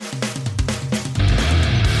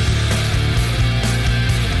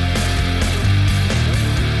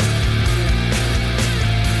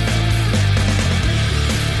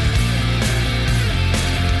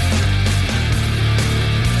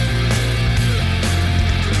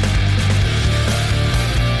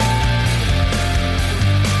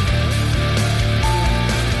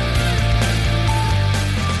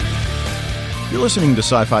listening to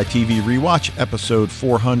Sci-Fi TV Rewatch, episode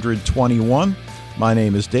 421. My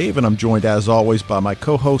name is Dave, and I'm joined, as always, by my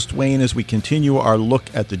co-host Wayne as we continue our look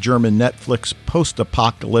at the German Netflix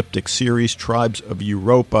post-apocalyptic series, Tribes of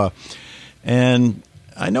Europa. And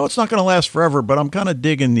I know it's not going to last forever, but I'm kind of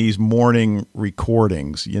digging these morning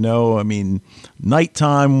recordings. You know, I mean,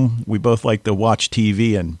 nighttime, we both like to watch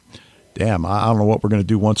TV, and damn, I don't know what we're going to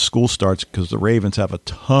do once school starts because the Ravens have a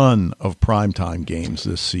ton of primetime games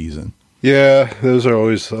this season. Yeah, those are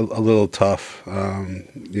always a little tough,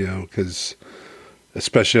 because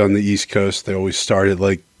especially on the East Coast, they always start at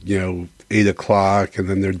 8 o'clock, and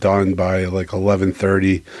then they're done by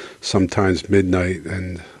 11:30, sometimes midnight.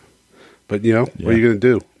 But what are you going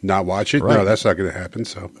to do? Not watch it? Right. No, that's not going to happen.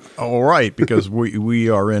 So, all right, because we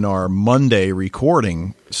are in our Monday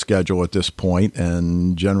recording schedule at this point,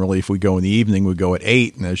 and generally, if we go in the evening, we go at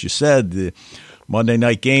 8. And as you said, the Monday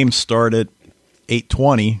night games start at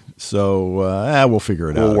 8:20. So we'll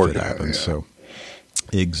figure it out if it happens. Yeah. So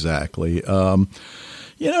exactly.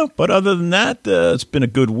 But other than that, it's been a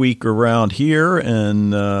good week around here,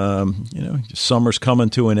 and summer's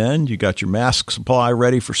coming to an end. You got your mask supply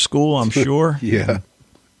ready for school, I'm sure. Yeah.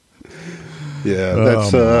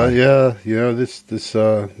 That's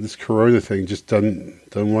this Corona thing just doesn't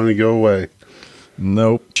want to go away.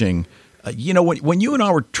 Nope. When you and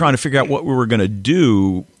I were trying to figure out what we were going to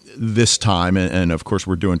do this time, and of course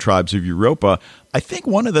we're doing Tribes of Europa, I think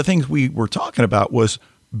one of the things we were talking about was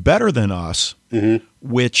Better Than Us,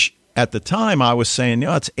 which at the time I was saying,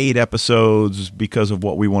 it's 8 episodes because of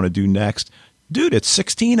what we want to do next. Dude, it's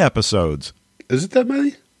 16 episodes. Is it that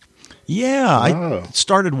many? Yeah, I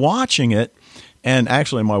started watching it, and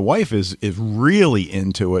actually my wife is really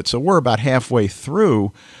into it, so we're about halfway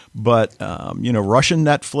through, but, Russian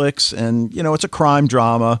Netflix, and, it's a crime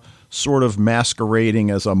drama, sort of masquerading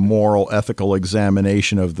as a moral, ethical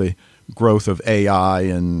examination of the growth of AI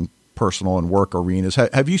in personal and work arenas.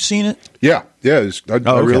 Have you seen it? Yeah. I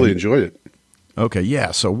really enjoyed it. Okay,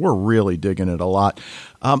 yeah, so we're really digging it a lot.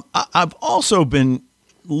 I've also been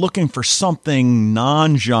looking for something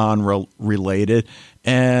non-genre related,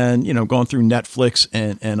 and going through Netflix,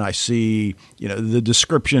 and I see the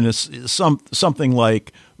description is something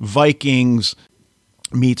like Vikings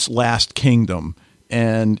meets Last Kingdom,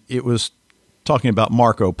 and it was talking about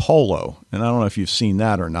Marco Polo, and I don't know if you've seen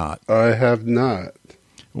that or not. I have not.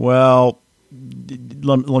 Well,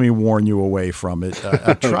 let me warn you away from it.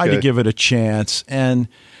 I tried to give it a chance, and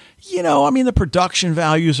the production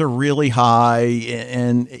values are really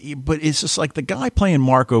high, but it's just like the guy playing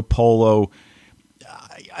Marco Polo.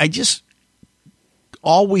 I just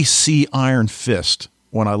always see Iron Fist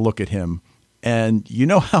when I look at him. And you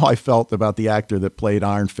know how I felt about the actor that played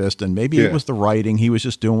Iron Fist, and maybe it was the writing. He was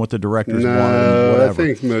just doing what the directors wanted. Whatever. I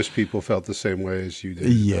think most people felt the same way as you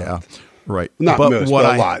did. Yeah, right. Not most, but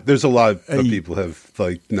a lot. There's a lot of people have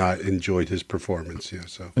not enjoyed his performance. Yeah,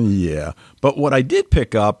 so yeah. But what I did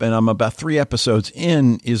pick up, and I'm about 3 episodes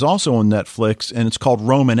in, is also on Netflix, and it's called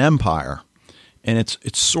Roman Empire, and it's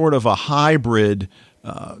sort of a hybrid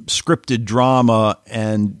scripted drama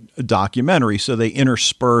and a documentary. So they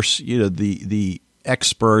intersperse, the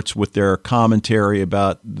experts with their commentary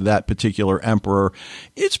about that particular emperor.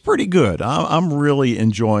 It's pretty good. I'm really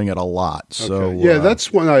enjoying it a lot. Okay. So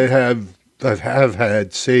that's one I have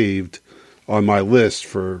had saved on my list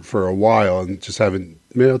for a while, and just haven't.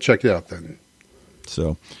 Maybe I'll check it out then.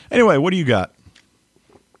 So anyway, what do you got?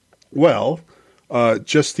 Well,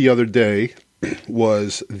 just the other day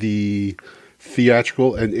was the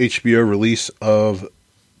theatrical and HBO release of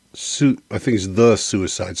I think it's The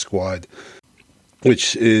Suicide Squad,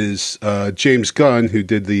 which is James Gunn, who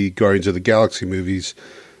did the Guardians of the Galaxy movies,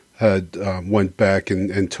 had went back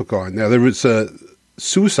and took on. Now, there was a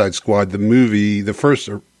Suicide Squad, the first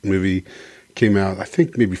movie came out, I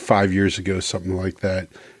think maybe 5 years ago, something like that.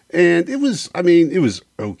 And it was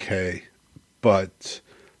okay. But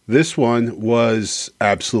this one was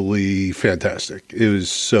absolutely fantastic. It was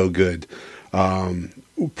so good.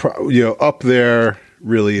 Up there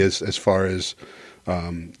really as far as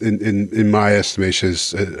in my estimation of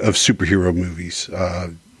superhero movies,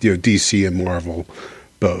 DC and Marvel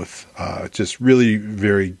both. Just really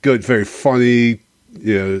very good, very funny,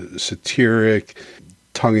 satiric,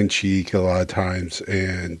 tongue in cheek a lot of times,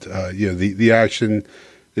 and the action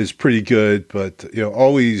is pretty good, but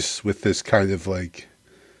always with this kind of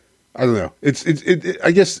I don't know.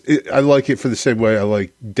 I guess I like it for the same way I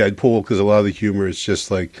like Deadpool, because a lot of the humor is just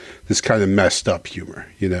this kind of messed up humor.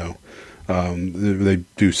 They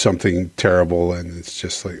do something terrible, and it's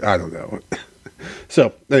just I don't know.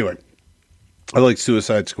 So anyway, I like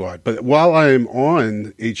Suicide Squad. But while I'm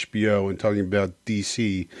on HBO and talking about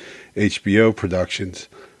DC HBO productions,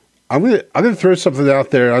 I'm gonna throw something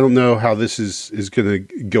out there. I don't know how this is gonna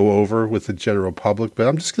go over with the general public, but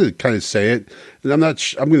I'm just gonna kind of say it, and I'm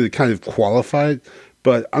gonna kind of qualify it,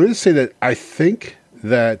 but I'm gonna say that I think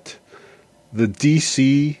that the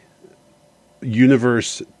DC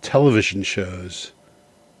universe television shows,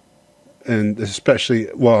 and especially,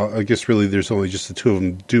 well, I guess really there's only just the two of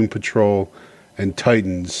them, Doom Patrol and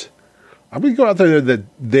Titans. I'm gonna go out there that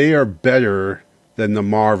they are better than the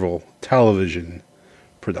Marvel television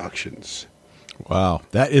productions. Wow,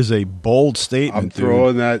 that is a bold statement. I'm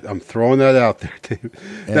throwing that out there, David.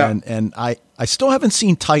 And I still haven't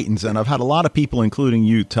seen Titans, and I've had a lot of people, including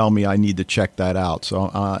you, tell me I need to check that out.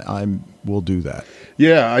 So we'll do that.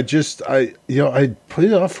 Yeah, I put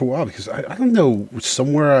it off for a while because I don't know,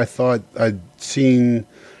 somewhere I thought I'd seen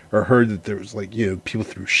or heard that there was people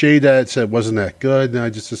threw shade at it, said it wasn't that good, and I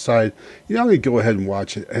just decided, I'm going to go ahead and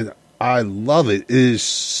watch it, and I love it. It is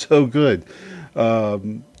so good.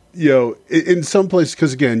 In some places,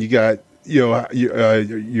 because again, you got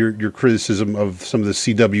your criticism of some of the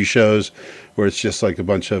CW shows where it's just like a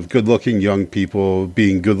bunch of good-looking young people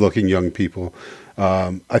being good-looking young people.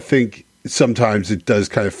 I think sometimes it does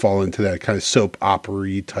kind of fall into that kind of soap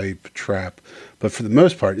opera-y type trap, but for the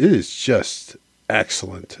most part, it is just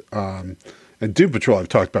excellent. And Doom Patrol, I've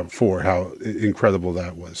talked about before, how incredible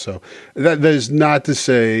that was. So that is not to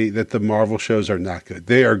say that the Marvel shows are not good.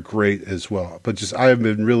 They are great as well. But just I have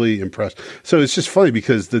been really impressed. So it's just funny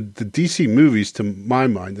because the DC movies, to my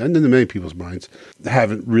mind, and to many people's minds,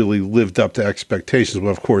 haven't really lived up to expectations.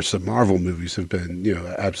 Well, of course, the Marvel movies have been,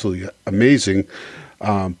 absolutely amazing.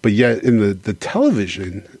 But yet in the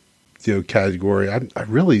television, category, I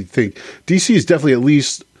really think DC is definitely at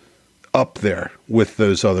least up there with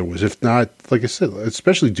those other ones. If not, like I said,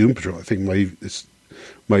 especially Doom Patrol, I think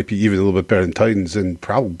might be even a little bit better than Titans, and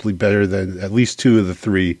probably better than at least two of the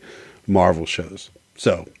three Marvel shows.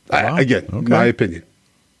 So, Okay. My opinion,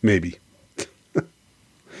 maybe.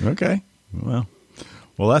 Okay.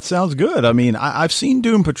 Well, that sounds good. I mean, I've seen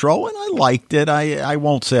Doom Patrol, and I liked it. I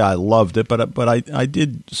won't say I loved it, but I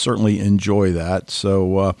did certainly enjoy that.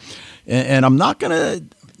 So, and I'm not going to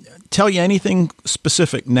tell you anything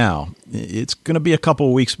specific now. It's going to be a couple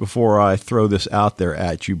of weeks before I throw this out there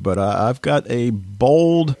at you, but I've got a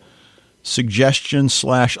bold suggestion /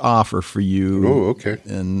 offer for you. Oh, okay.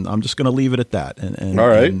 And I'm just going to leave it at that. And all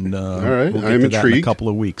right. All right. We'll I'm get to that in a intrigued. couple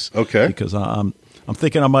of weeks. Okay. Because I'm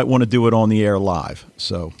thinking I might want to do it on the air live.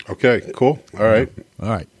 So. Okay, cool. All right.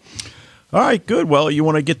 All right, good. Well, you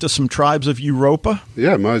want to get to some Tribes of Europa?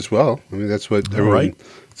 Yeah, might as well. I mean, that's what everyone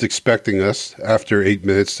is expecting us after 8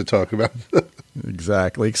 minutes to talk about.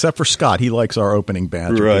 Exactly. Except for Scott. He likes our opening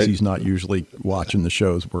banter because he's not usually watching the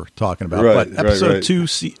shows we're talking about. Right, but episode 2,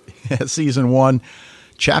 season 1,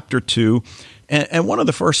 chapter 2. And one of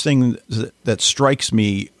the first things that strikes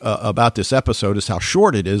me about this episode is how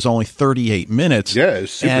short it is, only 38 minutes. Yeah,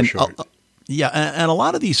 it's super short. And a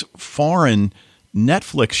lot of these foreign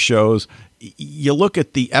Netflix shows, you look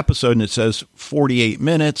at the episode and it says 48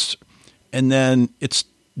 minutes, and then it's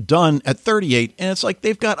done at 38, and it's like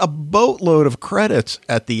they've got a boatload of credits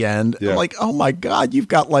at the end. Yeah. Like, oh my God, you've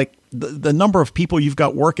got like the number of people you've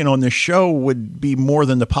got working on this show would be more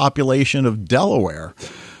than the population of Delaware.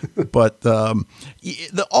 But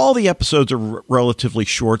all the episodes are relatively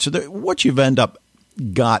short. So what you've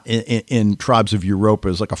got in Tribes of Europa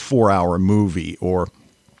is like a 4-hour movie or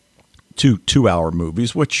two-hour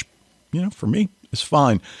movies, which, for me is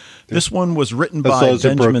fine. This one was written by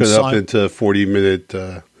Benjamin Seiler. Up into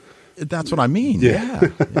 40-minute. That's what I mean.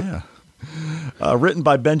 Yeah. Written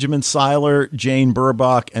by Benjamin Seiler, Jane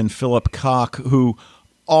Burbach, and Philip Koch, who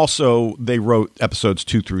also they wrote episodes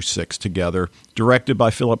 2 through 6 together. Directed by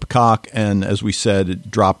Philip Koch, and as we said, it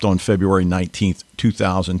dropped on February 19th,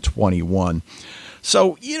 2021.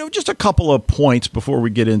 So, just a couple of points before we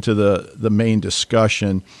get into the main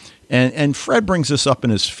discussion. And Fred brings this up in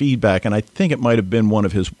his feedback, and I think it might have been one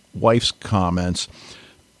of his wife's comments.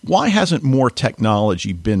 Why hasn't more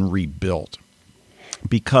technology been rebuilt?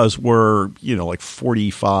 Because we're, like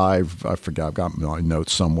 45, I forgot, I've got my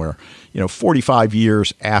notes somewhere, 45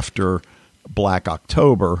 years after Black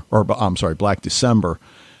October, or I'm sorry, Black December.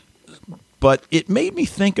 But it made me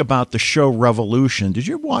think about the show Revolution. Did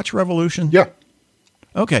you watch Revolution? Yeah.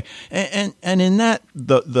 Okay, and in that,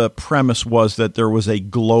 the premise was that there was a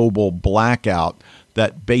global blackout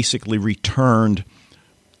that basically returned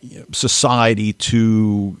society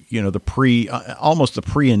to almost the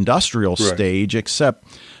pre-industrial stage. Except,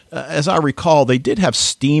 as I recall, they did have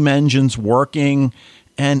steam engines working,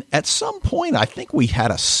 and at some point, I think we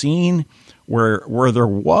had a scene where there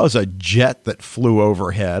was a jet that flew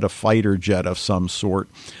overhead, a fighter jet of some sort.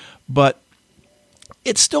 But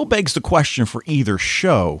it still begs the question for either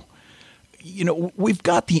show. We've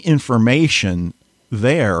got the information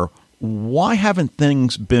there. Why haven't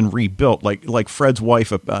things been rebuilt? Like Fred's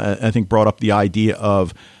wife, I think, brought up the idea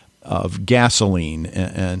of gasoline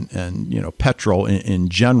and petrol in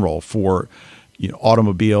general for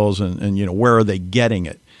automobiles and where are they getting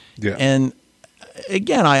it? Yeah. And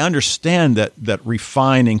again, I understand that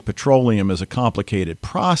refining petroleum is a complicated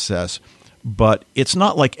process, but it's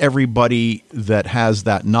not like everybody that has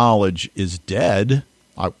that knowledge is dead,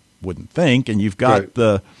 I wouldn't think. And you've got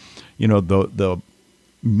the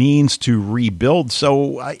means to rebuild.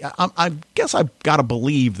 So I guess I've got to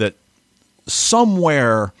believe that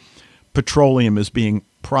somewhere petroleum is being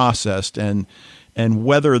processed, and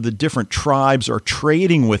whether the different tribes are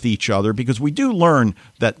trading with each other, because we do learn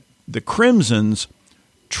that the Crimsons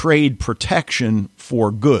trade protection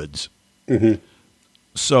for goods. Mm-hmm.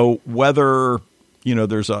 So whether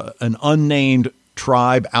there's an unnamed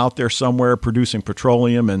tribe out there somewhere producing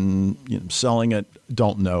petroleum and selling it,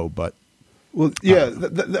 don't know. But well, yeah,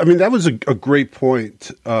 that was a great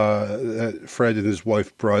point that Fred and his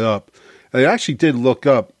wife brought up. And I actually did look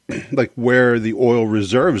up like where the oil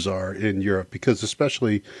reserves are in Europe, because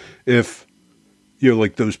especially if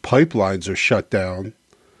like those pipelines are shut down,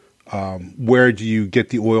 where do you get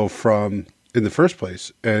the oil from in the first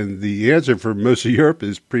place? And the answer for most of Europe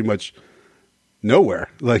is pretty much nowhere.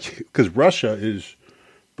 Like, because Russia is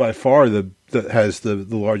by far has the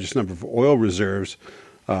largest number of oil reserves.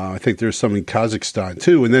 I think there's some in Kazakhstan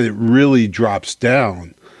too, and then it really drops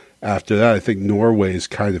down after that. I think Norway is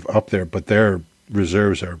kind of up there, but their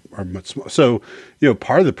reserves are much smaller. So,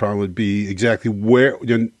 part of the problem would be exactly where,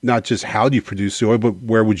 not just how do you produce the oil, but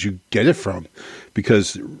where would you get it from?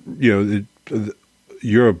 Because,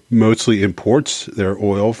 Europe mostly imports their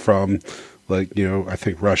oil from, I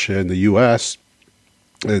think Russia and the U.S.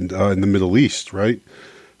 and in the Middle East, right?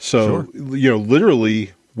 So, sure.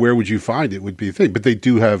 Literally, where would you find it would be the thing. But they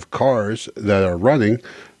do have cars that are running,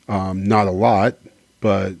 not a lot,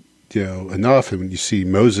 but enough. And when you see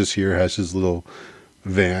Moses here has his little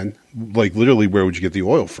van, like literally, where would you get the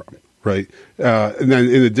oil from, right? And then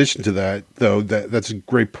in addition to that, though, that's a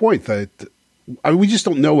great point. That we just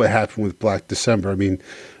don't know what happened with Black December. I mean,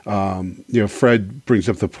 Fred brings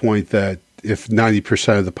up the point that if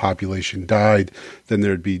 90% of the population died, then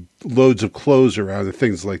there'd be loads of clothes around and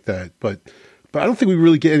things like that. But I don't think we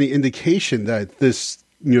really get any indication that this,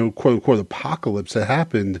 quote unquote, apocalypse that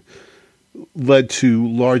happened led to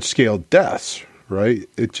large-scale deaths, right?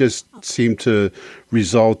 It just seemed to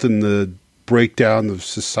result in the breakdown of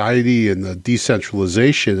society and the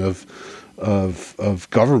decentralization of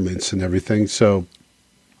governments and everything. So,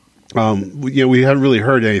 we haven't really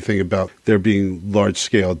heard anything about there being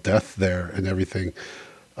large-scale death there and everything.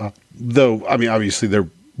 Though, I mean, obviously,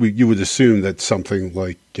 you would assume that something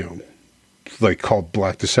like called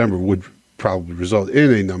Black December would probably result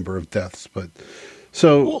in a number of deaths. But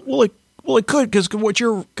so, Well, it could, because what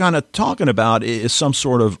you're kind of talking about is some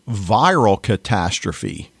sort of viral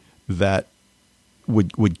catastrophe that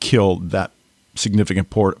would kill that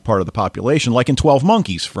significant part of the population, like in 12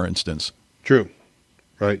 Monkeys, for instance. True.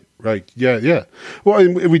 Right. Yeah. Well,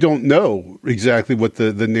 and we don't know exactly what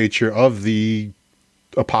the nature of the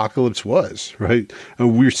apocalypse was, right?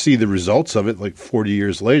 And we see the results of it like 40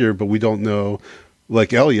 years later, but we don't know,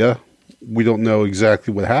 like Elia, we don't know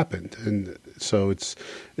exactly what happened. And so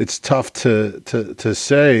it's tough to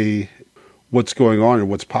say what's going on and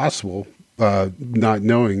what's possible, not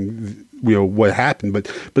knowing what happened.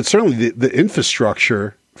 But certainly the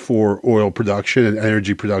infrastructure for oil production and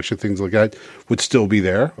energy production, things like that, would still be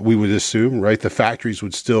there. We would assume, right? The factories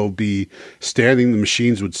would still be standing. The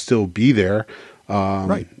machines would still be there.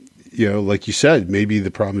 Right. Like you said, maybe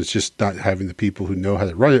the problem is just not having the people who know how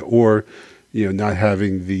to run it, or not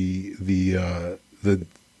having the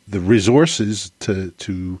resources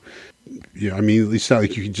to I mean, it's not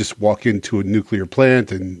like you can just walk into a nuclear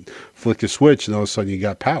plant and flick a switch and all of a sudden you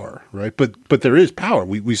got power, right? But there is power.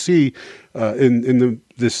 We see in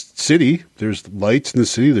this city, there's lights in the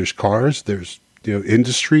city, there's cars, there's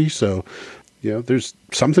industry, so there's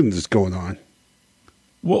something that's going on.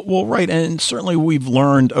 Well, right, and certainly we've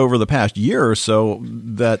learned over the past year or so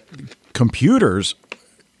that computers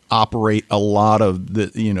operate a lot of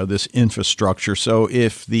this infrastructure. So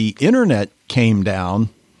if the internet came down,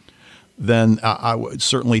 then I would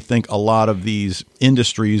certainly think a lot of these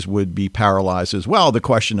industries would be paralyzed as well. The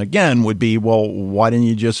question again would be, well, why didn't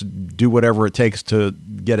you just do whatever it takes to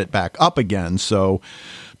get it back up again? So,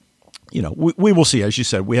 we will see. As you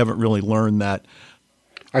said, we haven't really learned that.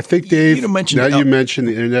 I think, Dave, you mentioned you mentioned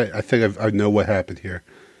the internet, I think I know what happened here.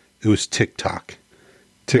 It was TikTok.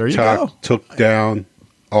 TikTok took down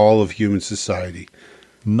all of human society.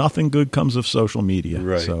 Nothing good comes of social media.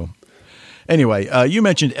 Right. So anyway, you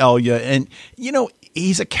mentioned Elia, and,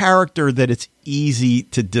 he's a character that it's easy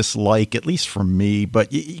to dislike, at least for me,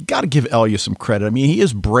 but you got to give Elia some credit. I mean, he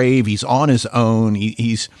is brave. He's on his own.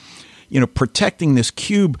 He's protecting this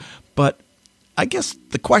cube. But I guess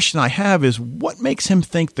the question I have is, what makes him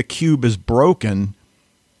think the cube is broken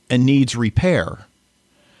and needs repair?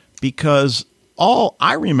 Because all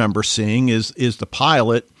I remember seeing is the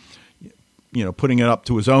pilot, putting it up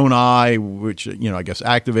to his own eye, which, I guess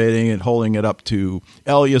activating it, holding it up to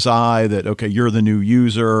Elia's eye that, okay, you're the new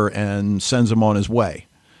user, and sends him on his way.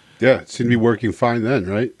 Yeah, it seemed to be working fine then,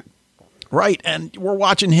 right? Right. And we're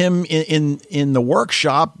watching him in the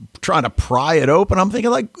workshop trying to pry it open. I'm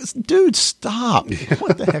thinking, like, dude, stop.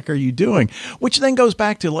 What the heck are you doing? Which then goes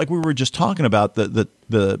back to, like we were just talking about,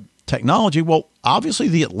 the technology. Well, obviously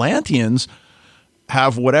the Atlanteans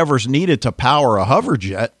have whatever's needed to power a hover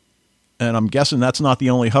jet. And I'm guessing that's not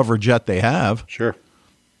the only hover jet they have. Sure.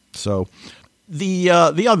 So the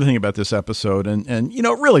other thing about this episode, and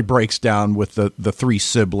it really breaks down with the three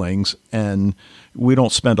siblings, and we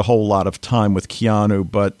don't spend a whole lot of time with Keanu,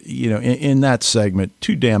 but in that segment,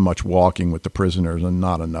 too damn much walking with the prisoners and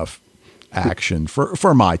not enough action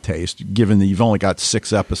for my taste, given that you've only got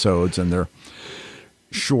 6 episodes and they're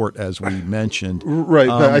short, as we mentioned. Right.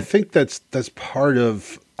 But I think that's part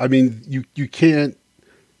of, I mean, you can't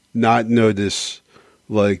not notice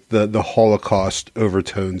like the Holocaust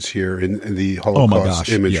overtones here in the Holocaust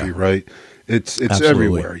imagery, right? It's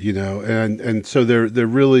Absolutely. everywhere, and so they're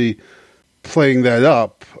really playing that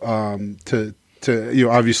up to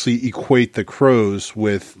obviously equate the crows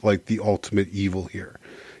with like the ultimate evil here.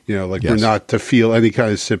 Like Yes. we're not to feel any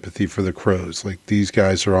kind of sympathy for the crows. Like these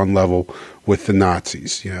guys are on level with the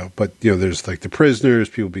Nazis, But there's like the prisoners,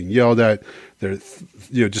 people being yelled at. They're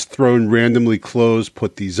just throwing randomly clothes.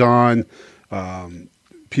 Put these on.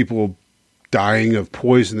 People dying of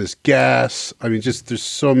poisonous gas. I mean, just there's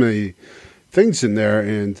so many things in there,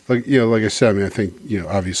 and like I said, I mean, I think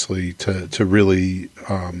obviously to really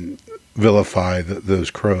vilify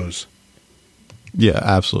those crows. Yeah,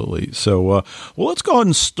 absolutely. So, well, let's go ahead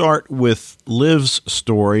and start with Liv's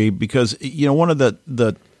story, because, one of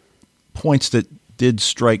the points that did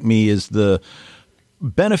strike me is the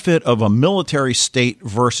benefit of a military state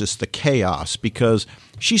versus the chaos, because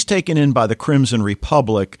she's taken in by the Crimson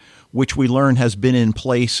Republic, which we learn has been in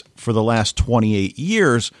place for the last 28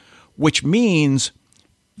 years, which means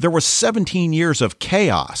there was 17 years of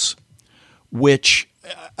chaos, which,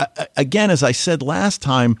 again, as I said last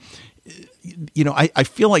time, I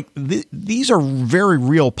feel like these are very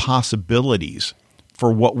real possibilities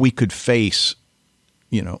for what we could face,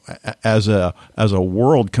 as a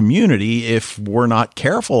world community if we're not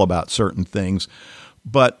careful about certain things.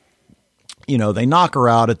 But, they knock her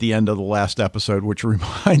out at the end of the last episode, which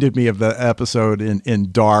reminded me of the episode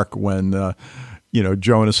in Dark when,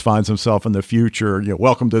 Jonas finds himself in the future,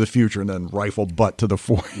 welcome to the future, and then rifle butt to the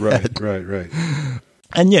forehead. Right.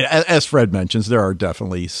 And as Fred mentions, there are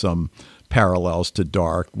definitely some parallels to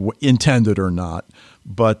Dark, intended or not.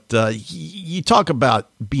 But you talk about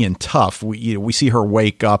being tough. We see her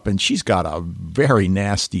wake up, and she's got a very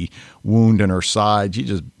nasty wound in her side. She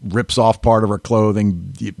just rips off part of her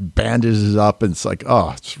clothing, bandages up, and it's like,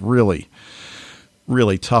 oh, it's really,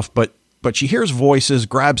 really tough. But she hears voices,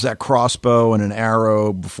 grabs that crossbow and an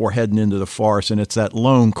arrow before heading into the forest, and it's that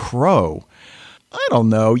lone crow. I don't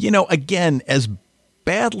know. Again, as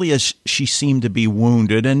badly as she seemed to be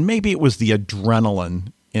wounded, and maybe it was the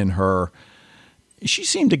adrenaline in her, she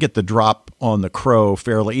seemed to get the drop on the crow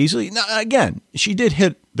fairly easily. Now, again, she did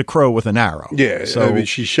hit the crow with an arrow. Yeah, so I mean,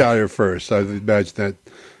 she shot her first. I imagine that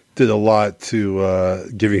did a lot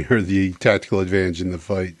to giving her the tactical advantage in the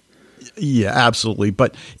fight. Yeah, absolutely.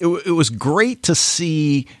 But it was great to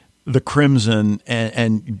see the Crimson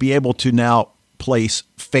and be able to now place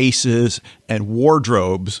faces and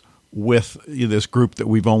wardrobes with this group that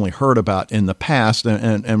we've only heard about in the past.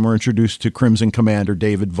 And we're introduced to Crimson Commander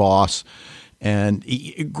David Voss, and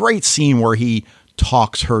a great scene where he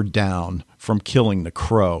talks her down from killing the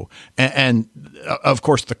crow. And of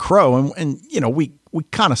course, the crow, and we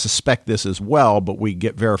kind of suspect this as well, but we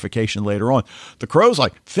get verification later on. The crow's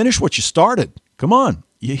like, finish what you started. Come on.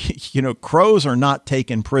 Crows are not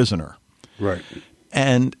taken prisoner. Right.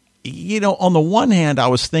 And, on the one hand, I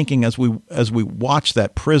was thinking as we watch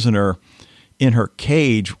that prisoner in her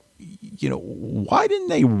cage, why didn't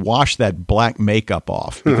they wash that black makeup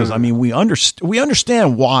off? Because I mean, we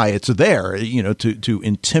understand why it's there, to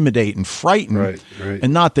intimidate and frighten, right.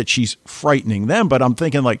 And not that she's frightening them, but I'm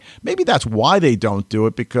thinking like maybe that's why they don't do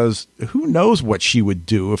it, because who knows what she would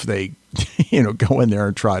do if they, go in there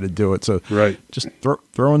and try to do it. So right. just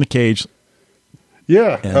throw in the cage.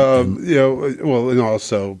 Yeah, and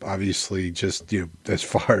also obviously just as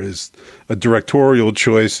far as a directorial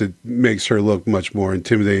choice, it makes her look much more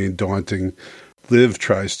intimidating and daunting. Liv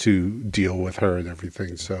tries to deal with her and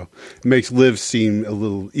everything, so it makes Liv seem a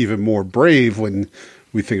little even more brave when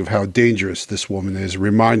we think of how dangerous this woman is.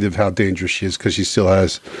 Reminded of how dangerous she is because she still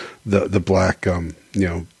has the black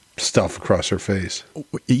stuff across her face.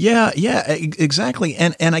 Yeah, exactly.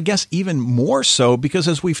 And I guess even more so because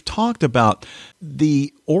as we've talked about,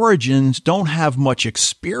 the Origins don't have much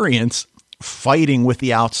experience fighting with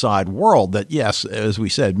the outside world. That, yes, as we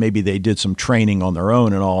said, maybe they did some training on their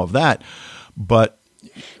own and all of that. But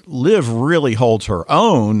Liv really holds her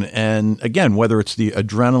own. And again, whether it's the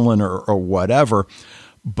adrenaline or whatever,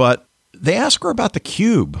 but they ask her about the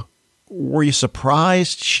cube. Were you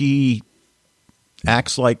surprised she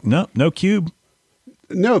acts like no cube?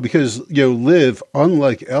 No, because Liv,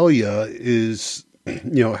 unlike Elia, is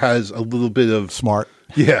has a little bit of smart.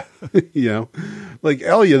 Yeah, like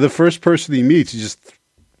Elia, the first person he meets, he just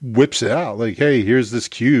whips it out. Like, hey, here's this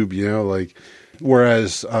cube.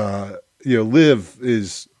 Whereas Liv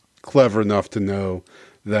is clever enough to know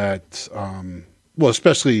that.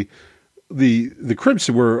 Especially the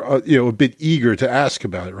Crimson were a bit eager to ask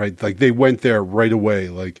about it, right? Like they went there right away,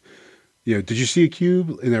 like. Did you see a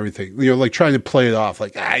cube and everything? Like trying to play it off,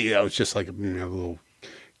 like it's just like a little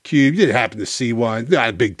cube. You didn't happen to see one, not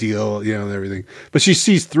a big deal, and everything. But she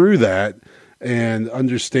sees through that and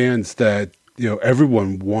understands that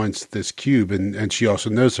everyone wants this cube, and she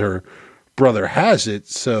also knows her brother has it.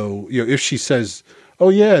 So if she says, "Oh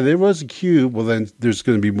yeah, there was a cube," well then there's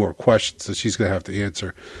going to be more questions that she's going to have to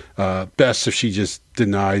answer. Best if she just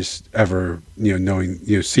denies ever knowing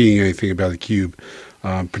seeing anything about a cube.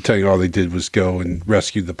 Pretending all they did was go and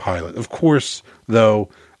rescue the pilot. Of course, though,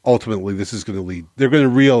 ultimately this is going to lead. They're going to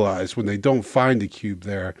realize when they don't find the cube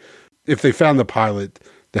there, if they found the pilot,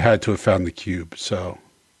 they had to have found the cube. So,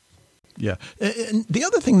 yeah. And the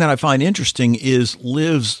other thing that I find interesting is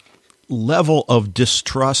Liv's level of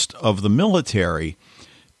distrust of the military,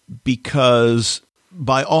 because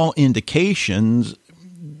by all indications,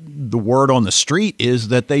 the word on the street is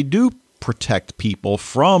that they do protect people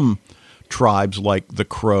from tribes like the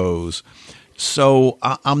Crows. So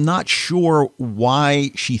I'm not sure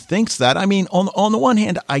why she thinks that. I mean, on the one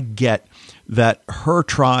hand, I get that her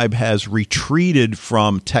tribe has retreated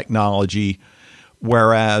from technology,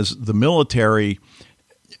 whereas the military,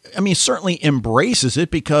 certainly embraces it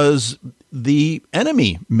because the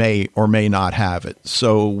enemy may or may not have it.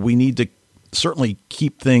 So we need to certainly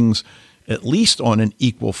keep things at least on an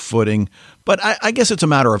equal footing. But I guess it's a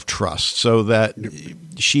matter of trust, so that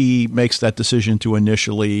she makes that decision to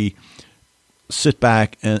initially sit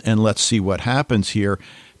back and let's see what happens here.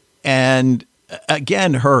 And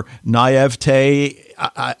again, her naivete,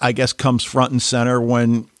 I guess, comes front and center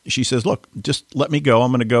when she says, look, just let me go.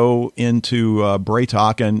 I'm going to go into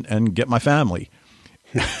Braytok and get my family.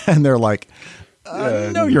 And they're like,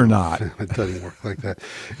 no, you're not. It doesn't work like that.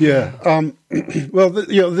 Yeah. Well,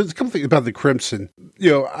 there's a couple things about the Crimson.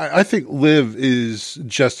 I think Liv is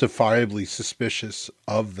justifiably suspicious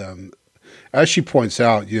of them. As she points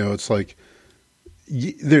out, it's like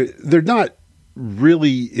they're not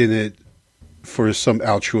really in it for some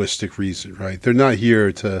altruistic reason, right? They're not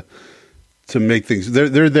here to make things.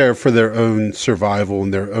 They're there for their own survival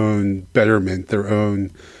and their own betterment, their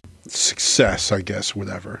own success, I guess,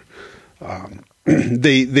 whatever.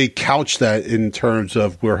 They couch that in terms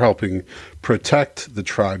of we're helping protect the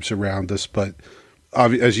tribes around us, but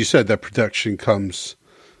as you said, that protection comes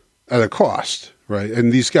at a cost, right?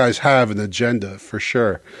 And these guys have an agenda for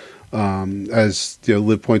sure. As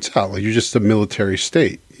Liv points out, like you're just a military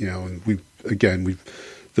state, and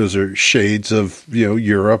those are shades of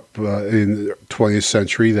Europe in the 20th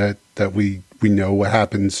century that we know what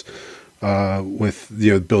happens with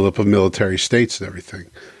build up of military states and everything.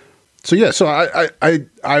 So yeah, so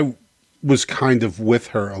I was kind of with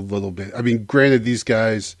her a little bit. I mean, granted, these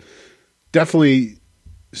guys definitely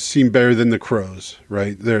seem better than the Crows,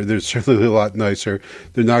 right? They're certainly a lot nicer.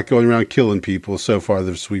 They're not going around killing people so far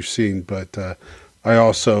as we've seen, but I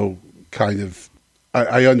also kind of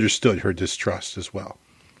I understood her distrust as well.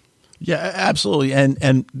 Yeah, absolutely.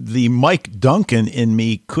 And the Mike Duncan in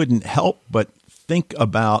me couldn't help but think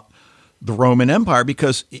about the Roman Empire,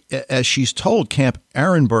 because as she's told, Camp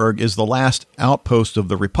Arenberg is the last outpost of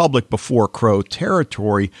the Republic before Crow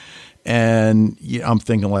territory. And I'm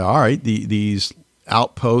thinking, like, all right, these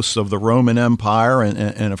outposts of the Roman Empire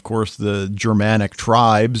and of course the Germanic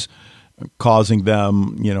tribes, causing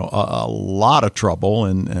them, a lot of trouble,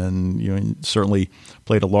 and certainly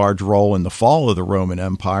played a large role in the fall of the Roman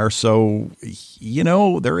Empire. So,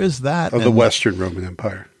 there is that. Of the Western Roman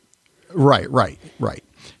Empire. Right.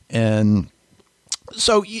 And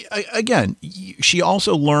so, again, she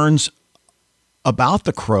also learns about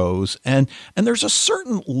the Crows, and there's a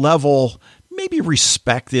certain level, maybe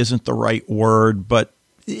respect isn't the right word, but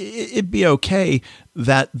it'd be okay,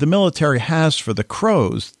 that the military has for the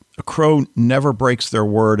Crows. A Crow never breaks their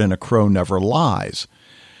word, and a Crow never lies.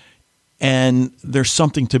 And there's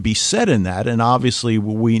something to be said in that. And obviously,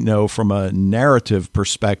 we know from a narrative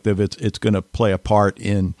perspective, it's going to play a part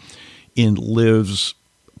in Liv's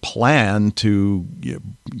plan to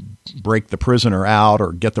break the prisoner out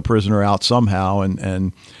or get the prisoner out somehow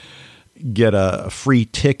and get a free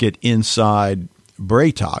ticket inside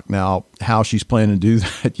Braytok. Now, how she's planning to do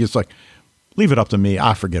that, it's like, leave it up to me.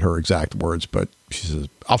 I forget her exact words, but she says,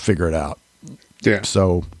 I'll figure it out. Yeah.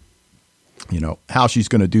 So, how she's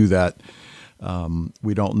going to do that,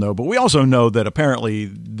 we don't know. But we also know that apparently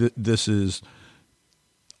this is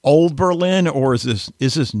old Berlin, or is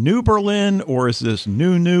this new Berlin, or is this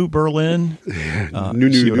new Berlin?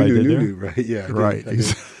 New, right? Yeah. Right.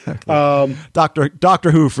 Exactly.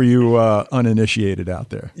 Doctor Who for you uninitiated out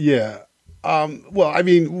there. Yeah. Well, I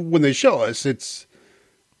mean, when they show us,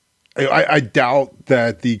 I doubt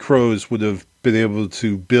that the Crows would have been able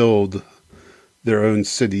to build their own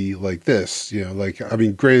city like this.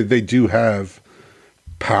 Granted, they do have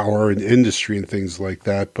power and industry and things like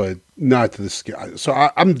that, but not to the scale. So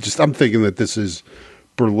I'm thinking that this is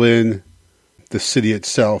Berlin, the city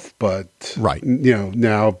itself, but right.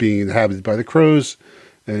 Now being inhabited by the Crows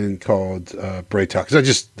and called Braytok.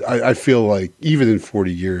 Because I feel like even in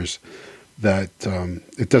 40 years, that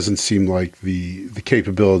it doesn't seem like the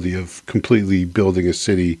capability of completely building a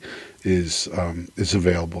city is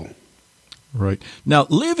available. Right. Now,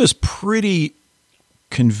 Liv is pretty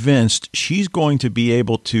convinced she's going to be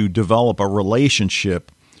able to develop a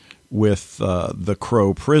relationship with the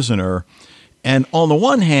Crow prisoner. And on the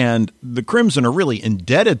one hand, the Crimson are really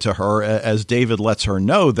indebted to her, as David lets her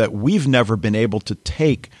know that we've never been able to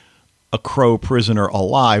take a Crow prisoner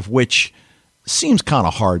alive, which seems kind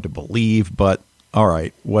of hard to believe, but all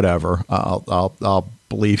right, whatever. I'll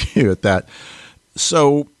believe you at that.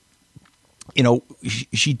 So,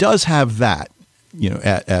 she does have that,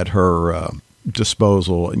 at her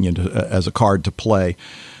disposal, as a card to play.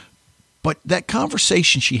 But that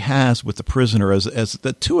conversation she has with the prisoner, as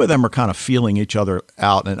the two of them are kind of feeling each other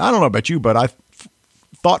out, and I don't know about you, but I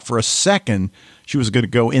thought for a second she was going to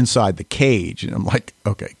go inside the cage, and I'm like,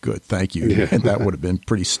 okay, good, thank you. Yeah. And that would have been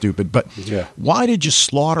pretty stupid. But Why did you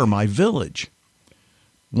slaughter my village?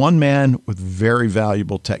 One man with very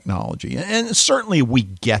valuable technology, and certainly we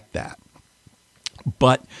get that.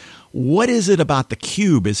 But what is it about the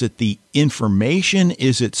cube? Is it the information?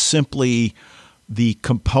 Is it simply the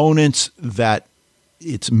components that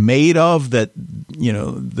it's made of that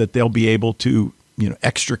they'll be able to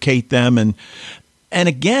extricate them? And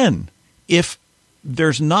again, if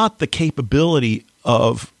there's not the capability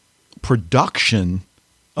of production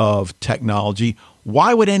of technology,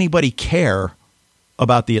 why would anybody care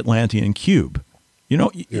about the Atlantean cube?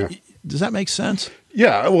 Does that make sense?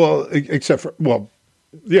 Yeah, well, we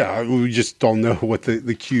just don't know what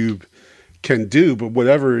the cube can do, but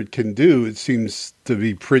whatever it can do, it seems to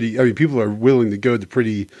be pretty. I mean, people are willing to go to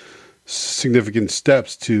pretty significant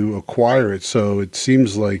steps to acquire it. So it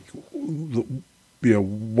seems like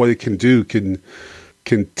what it can do can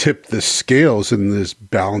tip the scales in this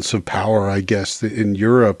balance of power, I guess, in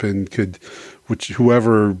Europe, and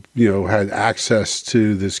whoever had access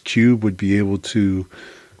to this cube would be able to,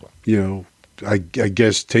 I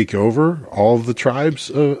guess, take over all of the tribes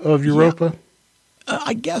of Europa. Yeah,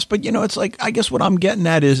 I guess, but it's like, I guess what I'm getting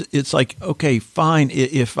at is, it's like, okay, fine,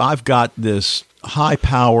 if I've got this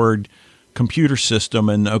high-powered computer system,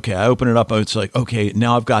 and okay, I open it up, it's like, okay,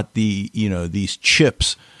 now I've got these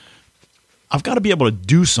chips. I've got to be able to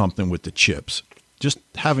do something with the chips. Just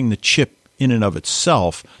having the chip in and of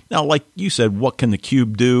itself. Now, like you said, what can the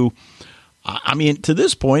cube do? I mean, to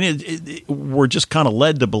this point, we're just kind of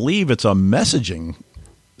led to believe it's a messaging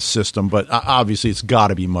system, but obviously it's got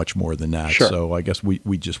to be much more than that. Sure. So I guess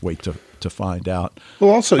we just wait to find out. Well,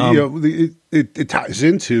 also, it ties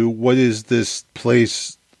into what is this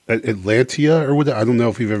place Atlantia or what? I don't know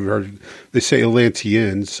if you've ever heard. They say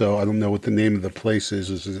Atlantean, so I don't know what the name of the place is.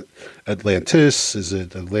 Is it Atlantis? Is it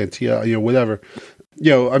Atlantia? Whatever.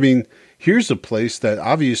 I mean, here's a place that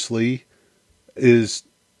obviously is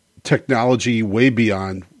technology way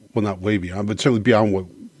beyond, well, not way beyond, but certainly beyond what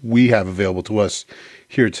we have available to us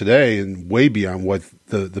here today, and way beyond what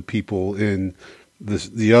the people in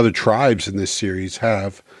the other tribes in this series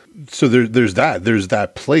have. So there's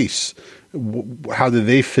that place. How do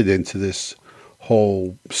they fit into this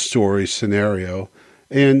whole story scenario?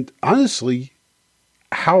 And honestly,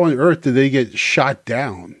 how on earth did they get shot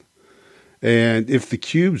down? And if the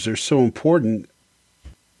cubes are so important,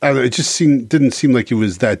 I don't know, it just didn't seem like it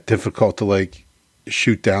was that difficult to like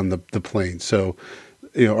shoot down the plane. So,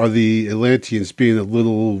 are the Atlanteans being a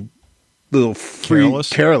little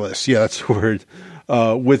careless? Yeah, that's the word.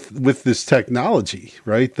 With this technology,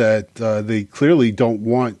 right? That they clearly don't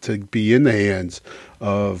want to be in the hands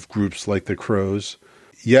of groups like the Crows.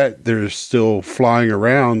 Yet they're still flying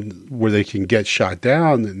around where they can get shot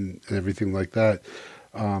down and everything like that.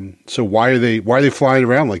 So why are they flying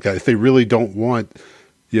around like that? If they really don't want,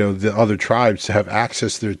 the other tribes to have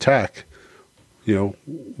access to their tech,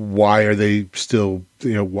 why are they still,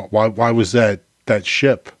 why was that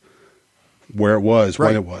ship where it was, right,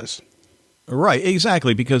 when it was? Right,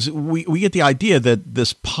 exactly, because we get the idea that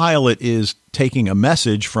this pilot is taking a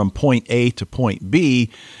message from point A to point B,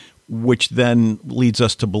 which then leads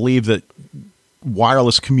us to believe that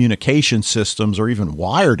wireless communication systems or even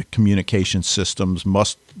wired communication systems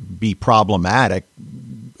must be problematic.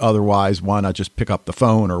 Otherwise, why not just pick up the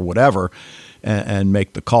phone or whatever and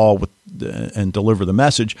make the call and deliver the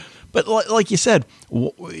message? But like you said,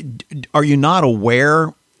 are you not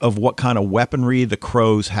aware of what kind of weaponry the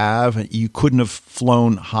Crows have? You couldn't have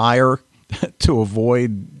flown higher to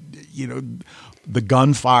avoid, the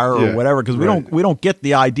gunfire or whatever, because we don't get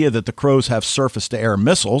the idea that the Crows have surface-to-air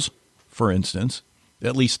missiles, for instance,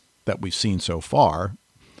 at least that we've seen so far.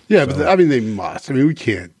 Yeah, so, but they must. We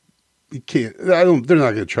can't. They're not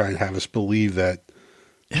going to try and have us believe that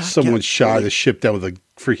someone shot a ship down with a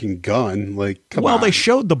freaking gun. Like, come on. Well, they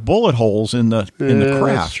showed the bullet holes in the craft.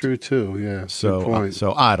 That's true too. Yeah.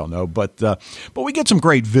 So I don't know, but we get some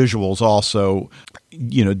great visuals also.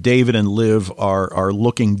 David and Liv are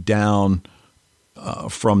looking down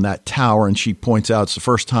from that tower, and she points out it's the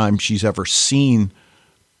first time she's ever seen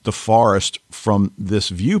the forest from this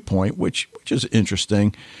viewpoint, which is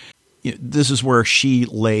interesting. This is where she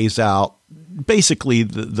lays out basically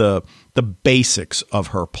the basics of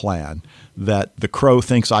her plan, that the Crow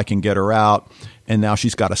thinks I can get her out, and now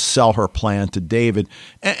she's got to sell her plan to David.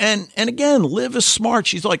 And again, Liv is smart.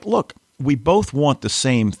 She's like, look, we both want the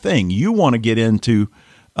same thing. You want to get into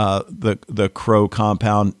the Crow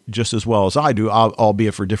compound just as well as I do,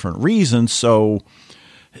 albeit for different reasons. So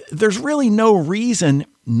there's really no reason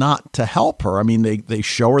not to help her. They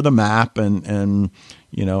show her the map, and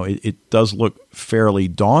it does look fairly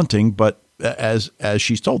daunting, but as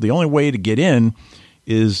she's told, the only way to get in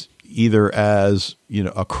is either as,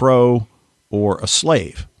 a Crow or a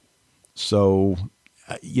slave. So,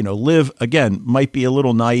 Liv, again, might be a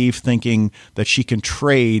little naive thinking that she can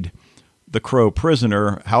trade the Crow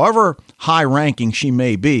prisoner, however high-ranking she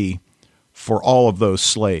may be, for all of those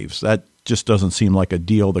slaves. That just doesn't seem like a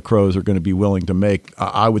deal the Crows are going to be willing to make.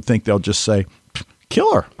 I would think they'll just say,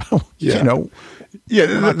 kill her. Yeah.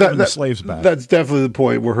 The slaves back. That's definitely the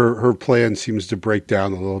point where her plan seems to break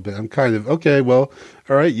down a little bit. I'm kind of, okay, well,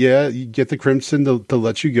 all right, yeah, you get the Crimson to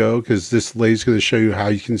let you go, because this lady's going to show you how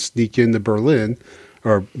you can sneak into Berlin,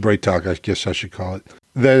 or Breitag, I guess I should call it.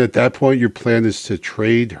 Then at that point, your plan is to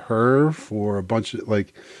trade her for a bunch of,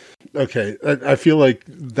 like, okay, I feel like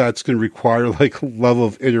that's going to require like a level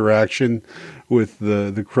of interaction with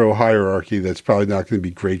the Crow hierarchy that's probably not going to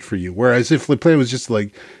be great for you. Whereas if the plan was just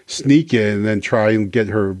like sneak in and then try and get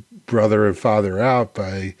her brother and father out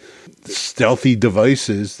by stealthy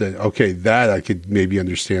devices, then okay, that I could maybe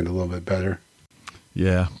understand a little bit better.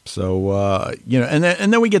 Yeah. So, and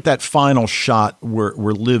then we get that final shot where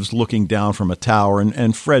Liv's looking down from a tower,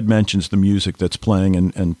 and Fred mentions the music that's playing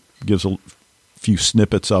and gives a few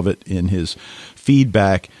snippets of it in his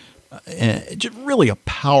feedback. And just really a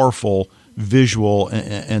powerful visual,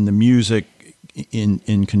 and the music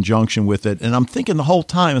in conjunction with it. And I'm thinking the whole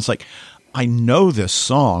time, it's like, I know this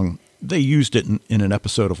song. They used it in an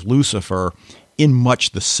episode of Lucifer in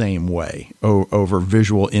much the same way, over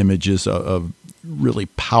visual images of really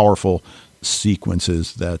powerful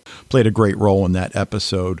sequences that played a great role in that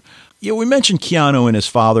episode. We mentioned Keanu and his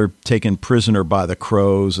father taken prisoner by the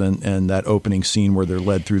Crows, and that opening scene where they're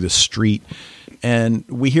led through the street. And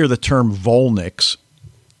we hear the term Volniks,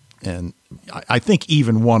 and I think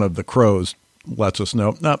even one of the crows lets us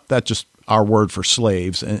know, no, that's just our word for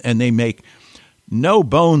slaves. And they make no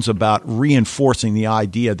bones about reinforcing the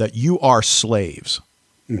idea that you are slaves.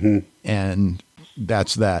 Mm-hmm. And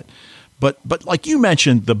that's that. But like you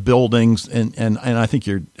mentioned, the buildings, and I think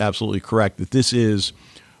you're absolutely correct that this is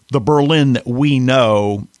the Berlin that we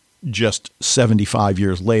know just 75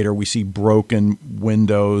 years later. We see broken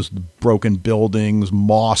windows, broken buildings,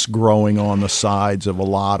 moss growing on the sides of a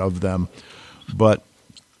lot of them. But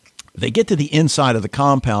they get to the inside of the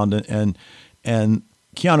compound, and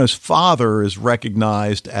Keanu's father is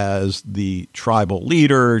recognized as the tribal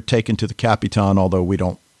leader, taken to the Capitan, although we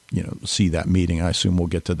don't see that meeting. I assume we'll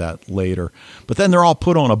get to that later. But then they're all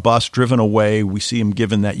put on a bus, driven away. We see him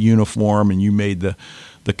given that uniform, and you made the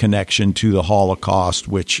connection to the Holocaust,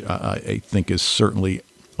 which I think is certainly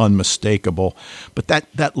unmistakable. But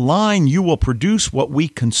that line, you will produce what we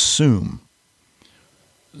consume.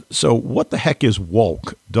 So what the heck is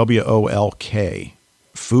wolk, W-O-L-K?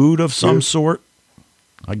 Food of some sort,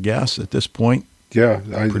 I guess, at this point? Yeah,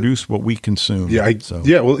 produce what we consume. Yeah,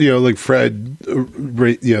 well, like Fred,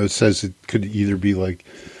 says it could either be like,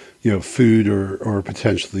 food or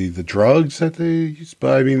potentially the drugs that they use.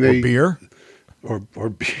 But I mean, or beer, or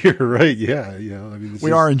beer, right? Yeah, I mean,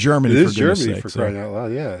 we are in Germany. It is Germany for crying out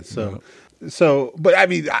loud. Yeah, so, but I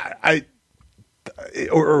mean,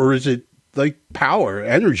 or is it like power,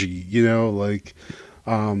 energy?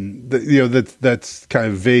 That's kind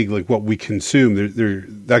of vague, like what we consume.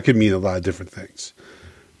 That could mean a lot of different things,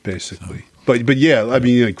 basically. But yeah, I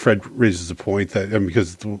mean, like Fred raises a point that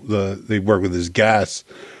because they work with this gas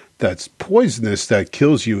that's poisonous that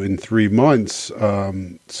kills you in 3 months.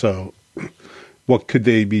 So what could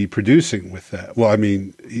they be producing with that? Well, I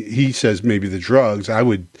mean, he says maybe the drugs. I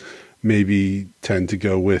would maybe tend to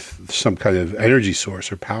go with some kind of energy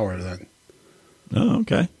source or power then. Oh,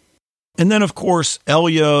 okay. And then, of course,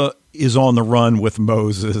 Elia is on the run with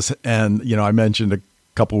Moses. And, I mentioned a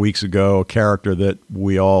couple weeks ago a character that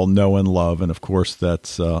we all know and love. And, of course,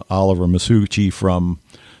 that's Oliver Masucci from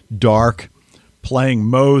Dark playing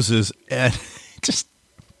Moses. And just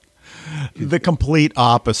the complete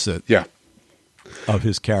opposite of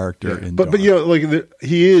his character in Dark. But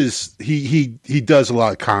he does a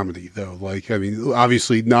lot of comedy, though. Like, I mean,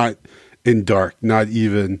 obviously not in Dark, not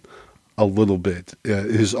even a little bit.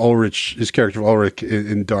 His character of Ulrich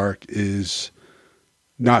in Dark is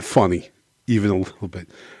not funny, even a little bit.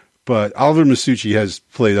 But Oliver Masucci has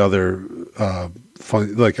played other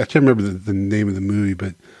funny, like I can't remember the name of the movie,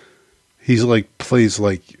 but he's plays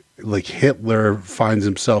like Hitler finds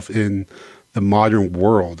himself in the modern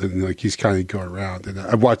world, and like he's kind of going around. And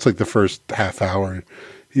I watched like the first half hour.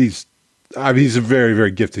 He's a very,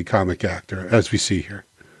 very gifted comic actor, as we see here.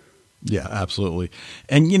 Yeah, absolutely.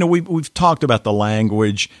 And, we've talked about the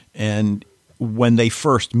language, and when they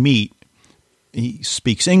first meet, he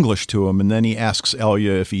speaks English to him, and then he asks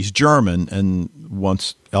Elia if he's German, and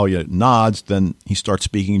once Elia nods, then he starts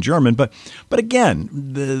speaking German. But again,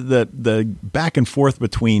 the back and forth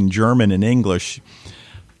between German and English,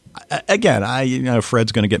 again,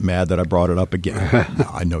 Fred's going to get mad that I brought it up again. No,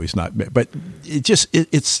 I know he's not, but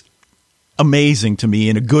it's amazing to me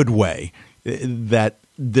in a good way that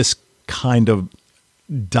this kind of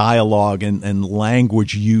dialogue and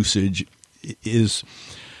language usage is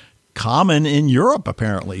common in Europe,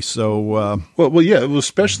 apparently. So,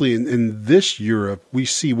 especially in this Europe, we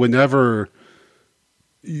see whenever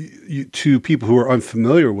two people who are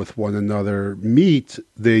unfamiliar with one another meet,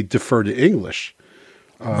 they defer to English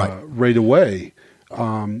right away.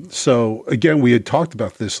 So again, we had talked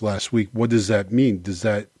about this last week. What does that mean? Does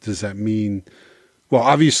that mean? Well,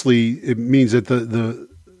 obviously, it means that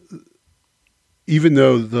even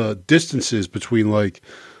though the distances between like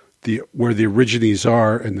where the Origines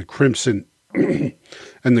are and the Crimson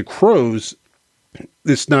and the Crows,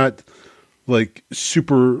 it's not like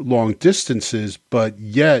super long distances, but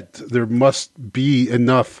yet there must be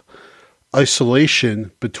enough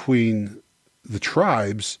isolation between the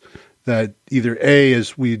tribes that either A,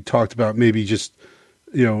 as we talked about, maybe just,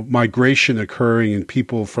 migration occurring and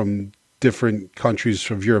people from different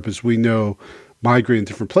countries of Europe, as we know, migrate in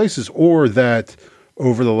different places, or that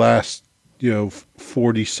over the last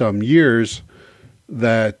 40 some years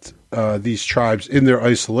that these tribes in their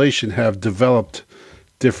isolation have developed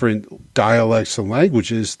different dialects and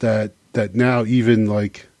languages that now even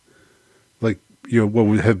like what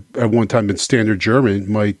would have at one time been standard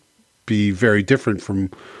German might be very different from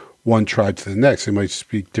one tribe to the next. They might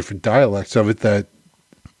speak different dialects of it that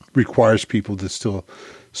requires people to still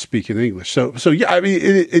speak in English. So yeah, I mean,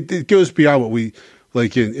 it goes beyond what we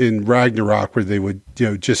like in Ragnarok, where they would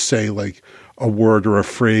just say like, a word or a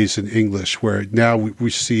phrase in English, where now we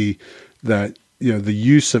see that, the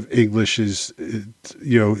use of English is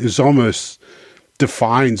almost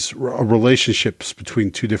defines relationships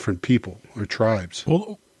between two different people or tribes.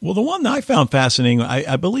 Well, the one that I found fascinating,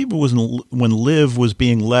 I believe it was when Liv was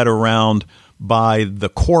being led around by the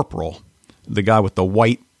corporal, the guy with the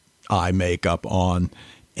white eye makeup on,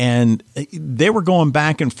 and they were going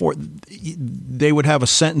back and forth. They would have a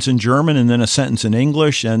sentence in German and then a sentence in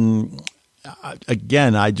English, and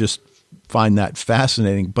again, I just find that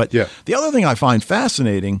fascinating. But the other thing I find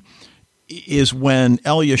fascinating is when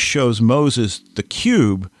Elia shows Moses the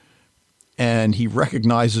cube, and he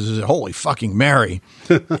recognizes it, holy fucking Mary,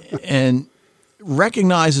 and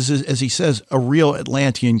recognizes it, as he says, a real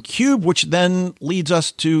Atlantean cube, which then leads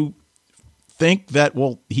us to think that,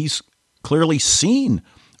 well, he's clearly seen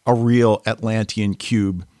a real Atlantean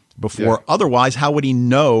cube before. Yeah. Otherwise, how would he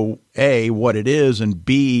know, A, what it is, and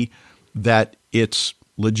B, that it's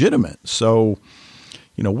legitimate? So,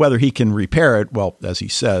 whether he can repair it, well, as he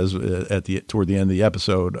says toward the end of the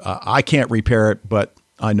episode, I can't repair it, but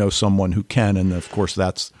I know someone who can. And of course,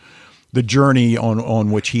 that's the journey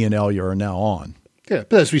on which he and Elia are now on. Yeah.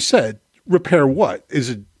 But as we said, repair what?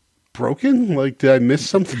 Is it broken? Like, did I miss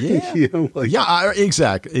something? Yeah.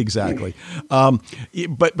 Exactly.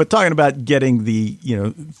 But talking about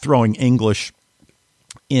getting throwing English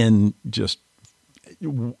in just,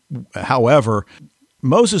 however,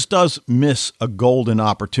 Moses does miss a golden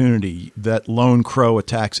opportunity. That lone crow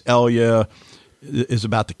attacks Elia, is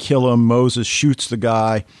about to kill him. Moses shoots the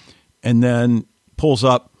guy and then pulls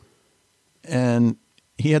up, and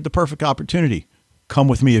he had the perfect opportunity. Come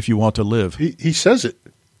with me if you want to live. He says it.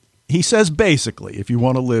 He says basically, if you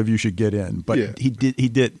want to live, you should get in. But he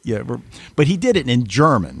did. But he did it in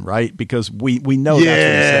German, right? Because we know that's what he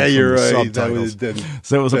said from you're the right. subtitles.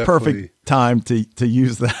 So it was a perfect time to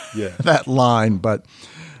use that that line. But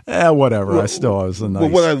whatever. I still was a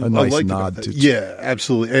nice nod to. Yeah,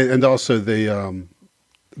 absolutely. And also the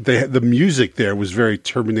music there was very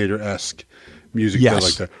Terminator-esque music.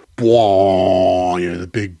 Yes. There, like the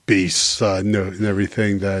big bass note and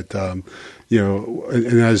everything that.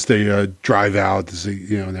 And as they drive out,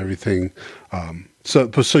 and everything.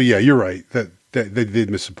 So yeah, you're right. That they did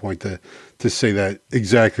miss a point to say that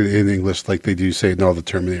exactly in English, like they do say in all the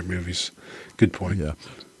Terminator movies. Good point. Yeah,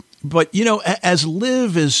 but as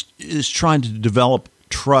Liv is trying to develop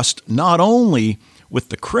trust not only with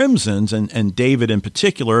the Crimsons and David in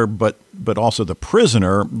particular, but also the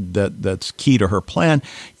prisoner that's key to her plan.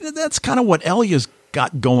 That's kind of what Elia's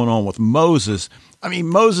got going on with Moses. I mean,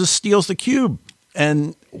 Moses steals the cube,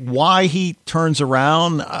 and why he turns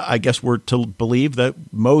around, I guess we're to believe that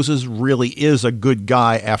Moses really is a good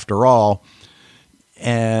guy after all,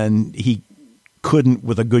 and he couldn't,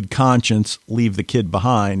 with a good conscience, leave the kid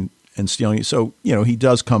behind and stealing. So, he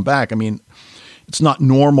does come back. I mean, it's not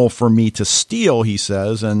normal for me to steal, he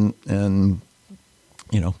says, and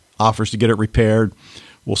offers to get it repaired.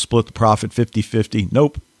 We'll split the profit 50-50.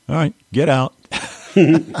 Nope. All right, get out.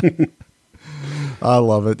 I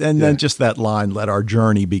love it. And then just that line, let our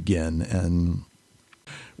journey begin. And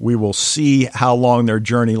we will see how long their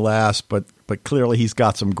journey lasts, but clearly he's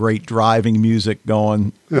got some great driving music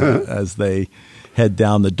going as they head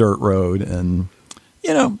down the dirt road. And,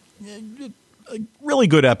 a really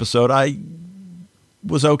good episode. I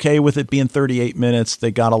was okay with it being 38 minutes.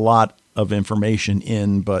 They got a lot of information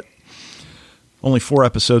in, but only 4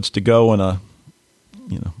 episodes to go and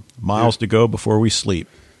miles to go before we sleep.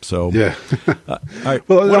 So yeah. All right.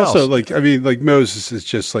 Well, and also else? Moses is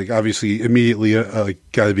just obviously immediately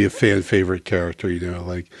got to be a fan favorite character.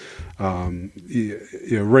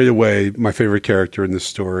 Right away my favorite character in this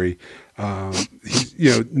story.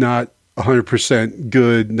 He's not 100%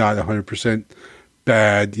 good, not 100%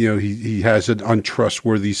 bad. He has an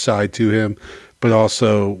untrustworthy side to him, but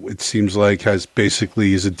also it seems like is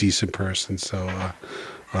a decent person. So.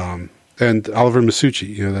 And Oliver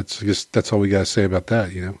Masucci, that's all we got to say about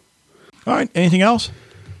that, All right. Anything else?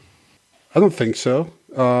 I don't think so.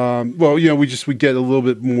 We get a little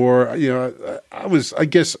bit more, I was, I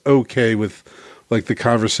guess, okay with the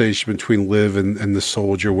conversation between Liv and the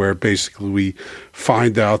soldier, where basically we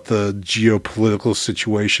find out the geopolitical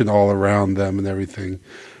situation all around them and everything.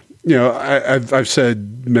 I've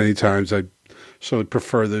said many times, I sort of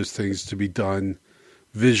prefer those things to be done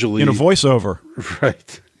visually. In a voiceover.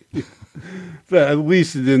 Right. But at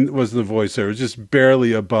least it wasn't a voiceover. It was just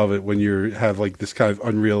barely above it when you have this kind of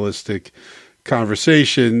unrealistic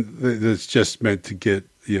conversation that's just meant to get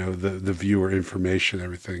the viewer information and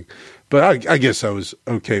everything. But I guess I was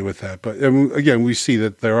okay with that. But again, we see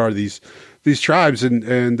that there are these tribes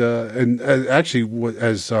and actually,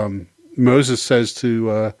 as Moses says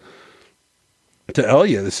to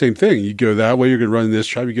Elia the same thing. You go that way, you're going to run in this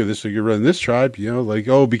tribe. You go this way, you're running this tribe. Like,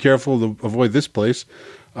 oh, be careful to avoid this place.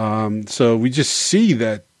 So we just see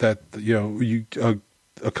that you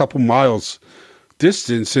a couple miles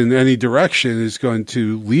distance in any direction is going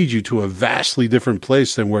to lead you to a vastly different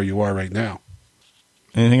place than where you are right now.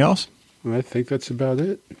 Anything else? I think that's about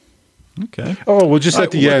it. Okay. Oh, well, just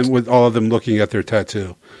at the end with all of them looking at their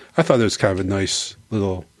tattoo. I thought it was kind of a nice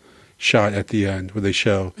little shot at the end where they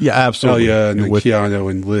show absolutely. Elia and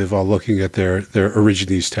Keanu and Liv all looking at their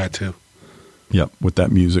Origines tattoo. Yep, with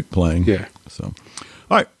that music playing. Yeah. So,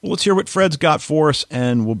 all right, well, let's hear what Fred's got for us,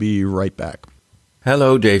 and we'll be right back.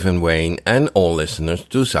 Hello, Dave and Wayne, and all listeners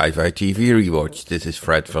to Sci-Fi TV Rewatch. This is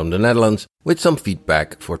Fred from the Netherlands with some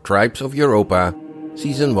feedback for Tribes of Europa,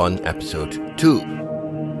 Season 1, Episode 2.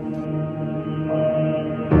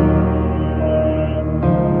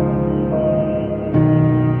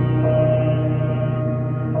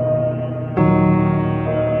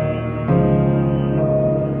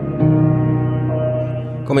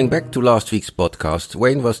 Coming back to last week's podcast,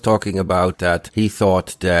 Wayne was talking about that he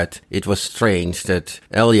thought that it was strange that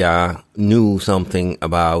Elia knew something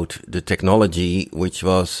about the technology which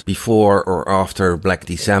was before or after Black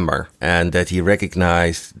December, and that he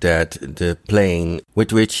recognized that the plane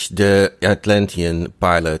with which the Atlantean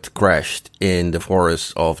pilot crashed in the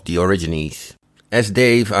forest of the Origines. As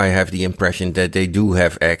Dave, I have the impression that they do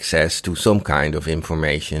have access to some kind of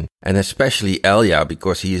information. And especially Elia,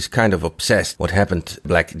 because he is kind of obsessed what happened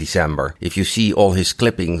Black December. If you see all his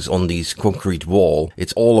clippings on this concrete wall,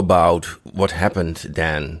 it's all about what happened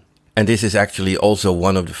then. And this is actually also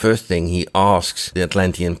one of the first things he asks the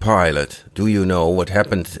Atlantean pilot. Do you know what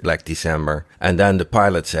happened Black December? And then the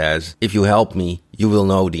pilot says, if you help me, you will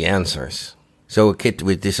know the answers. So a kid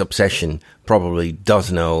with this obsession probably does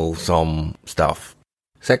know some stuff.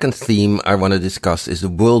 Second theme I want to discuss is the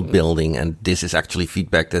world building, and this is actually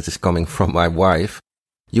feedback that is coming from my wife.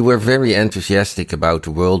 You were very enthusiastic about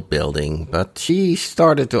the world building, but she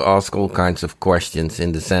started to ask all kinds of questions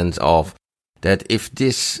in the sense of that if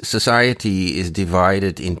this society is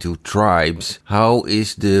divided into tribes, how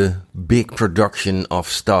is the big production of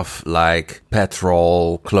stuff like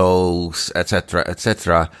petrol, clothes,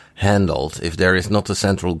 etc., handled if there is not a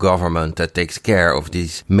central government that takes care of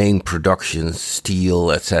these main productions,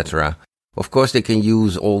 steel, etc.? Of course, they can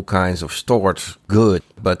use all kinds of stored goods,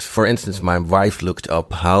 but for instance, my wife looked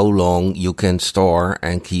up how long you can store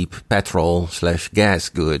and keep petrol/gas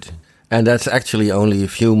good. And that's actually only a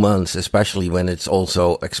few months, especially when it's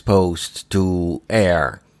also exposed to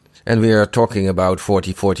air. And we are talking about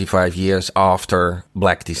 45 years after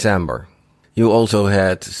Black December. You also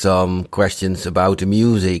had some questions about the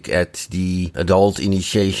music at the adult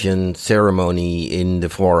initiation ceremony in the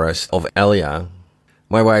forest of Elia.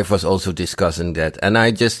 My wife was also discussing that, and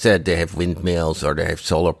I just said they have windmills or they have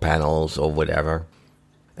solar panels or whatever.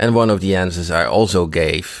 And one of the answers I also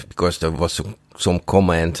gave, because there was some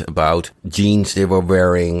comment about jeans they were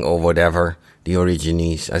wearing or whatever, the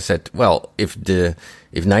Origines. I said, well, if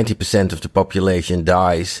 90% of the population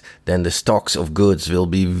dies, then the stocks of goods will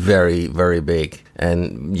be very, very big.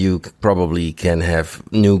 And you probably can have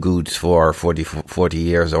new goods for 40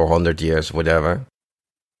 years or 100 years, whatever.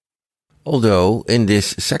 Although, in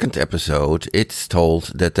this second episode, it's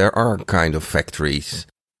told that there are kind of factories.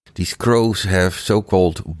 These crows have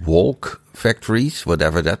so-called walk factories,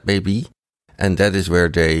 whatever that may be. And that is where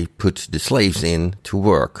they put the slaves in to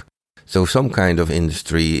work. So some kind of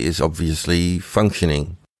industry is obviously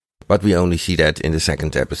functioning. But we only see that in the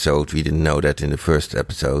second episode. We didn't know that in the first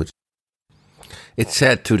episode. It's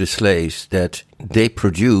said to the slaves that they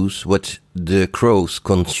produce what the crows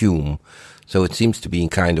consume. So it seems to be a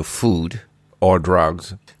kind of food or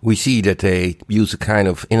drugs. We see that they use a kind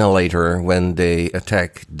of inhalator when they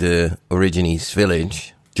attack the Origines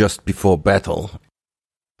village just before battle.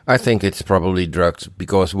 I think it's probably drugs,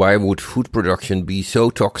 because why would food production be so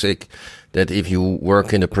toxic that if you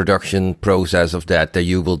work in the production process of that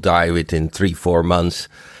you will die within 3-4 months,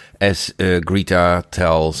 as Greta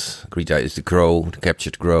tells, Greta is the crow, the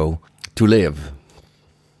captured crow, to live.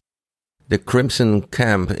 The Crimson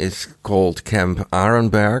Camp is called Camp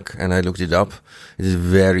Arenberg, and I looked it up. It is a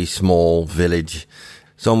very small village,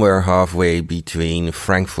 somewhere halfway between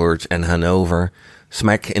Frankfurt and Hanover,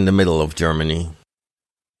 smack in the middle of Germany.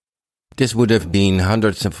 This would have been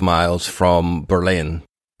hundreds of miles from Berlin,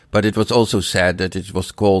 but it was also said that it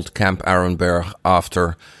was called Camp Arenberg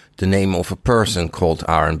after the name of a person called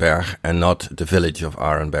Arenberg and not the village of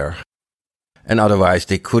Arenberg. And otherwise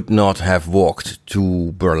they could not have walked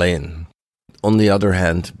to Berlin. On the other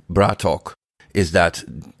hand, Bratok Is that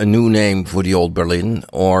a new name for the old Berlin,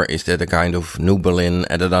 or is that a kind of new Berlin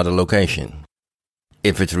at another location?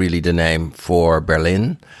 If it's really the name for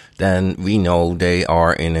Berlin, then we know they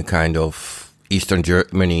are in a kind of Eastern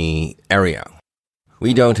Germany area.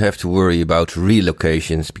 We don't have to worry about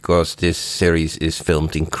relocations because this series is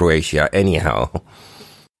filmed in Croatia anyhow.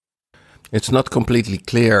 It's not completely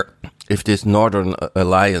clear if this Northern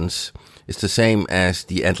Alliance is the same as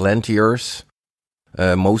the Atlanteers.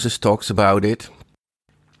 Moses talks about it.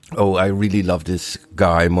 Oh, I really love this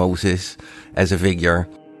guy, Moses, as a figure.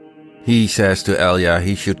 He says to Elia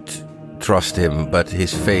he should trust him, but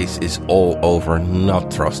his face is all over not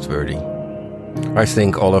trustworthy. I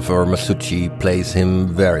think Oliver Masucci plays him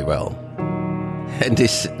very well. And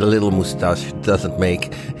this little moustache doesn't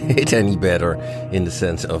make it any better in the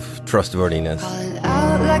sense of trustworthiness. Falling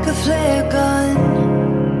out like a flare gun,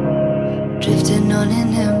 drifting on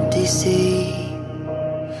an empty sea.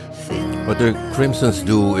 What the Crimsons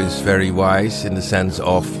do is very wise in the sense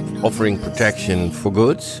of offering protection for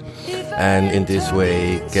goods, and in this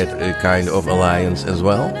way get a kind of alliance as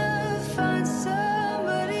well.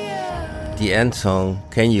 The end song,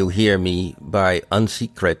 Can You Hear Me by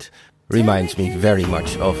Unsecret, reminds me very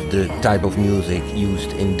much of the type of music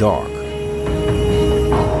used in Dark.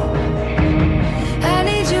 I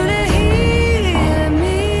need you to hear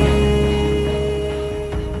me.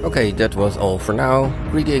 Okay, that was all for now.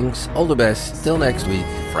 Greetings, all the best, till next week.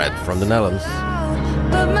 Fred from the Netherlands.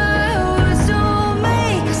 But my words don't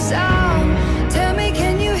make a sound. Tell me,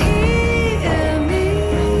 can you hear me?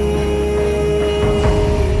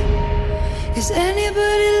 Is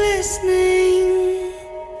anybody listening?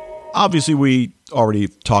 Obviously, we already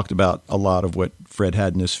talked about a lot of what Fred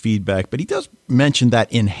had in his feedback, but he does mention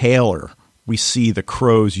that inhaler we see the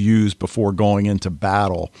Crows use before going into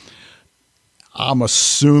battle. I'm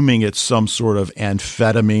assuming it's some sort of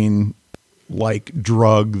amphetamine-like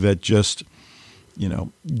drug that just,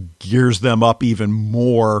 gears them up even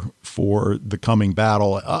more for the coming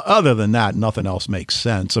battle. Other than that, nothing else makes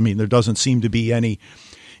sense. I mean, there doesn't seem to be any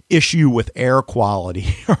issue with air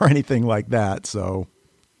quality or anything like that. So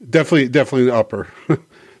definitely an upper of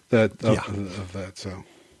that. So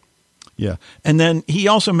yeah, and then he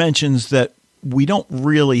also mentions that we don't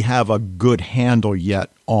really have a good handle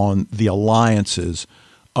yet on the alliances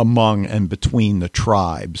among and between the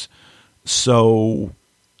tribes. So,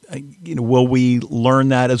 will we learn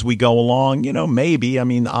that as we go along? Maybe. I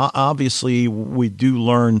mean, obviously, we do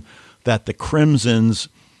learn that the Crimsons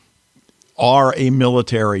are a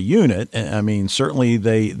military unit. I mean, certainly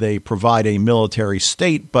they provide a military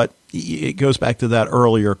state, but it goes back to that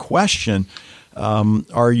earlier question.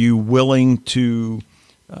 Are you willing to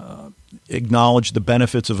acknowledge the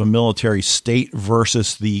benefits of a military state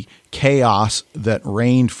versus the chaos that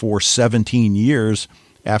reigned for 17 years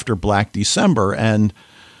after Black December? And,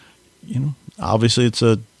 obviously it's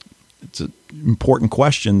an important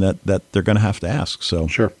question that they're going to have to ask. So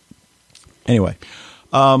sure. Anyway,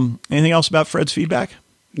 anything else about Fred's feedback?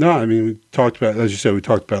 No, I mean, we talked about, as you said, we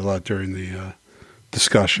talked about a lot during the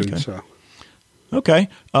discussion. Okay. So, okay.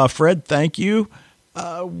 Fred, thank you.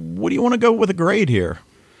 What do you want to go with a grade here?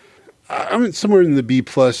 I'm somewhere in the B+, A-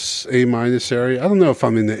 area. I don't know if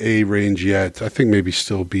I'm in the A range yet. I think maybe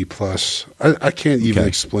still B+. I can't even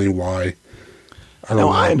explain why. I don't know.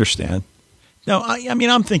 I understand. No, I mean,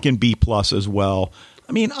 I'm thinking B+ as well.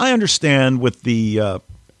 I mean, I understand with the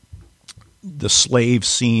slave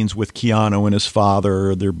scenes with Keanu and his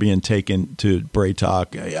father, they're being taken to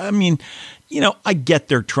Braytok. I mean, I get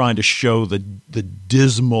they're trying to show the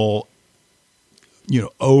dismal,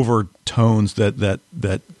 overtones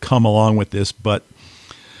that come along with this, but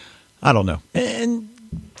I don't know. And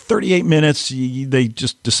 38 minutes, they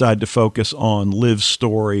just decide to focus on Liv's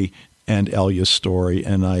story and Elia's story,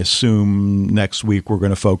 and I assume next week we're going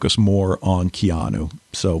to focus more on Keanu.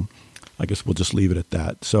 So I guess we'll just leave it at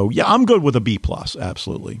that. So yeah, I'm good with a B+,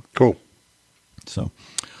 absolutely. Cool. So,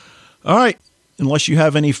 all right. Unless you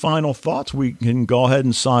have any final thoughts, we can go ahead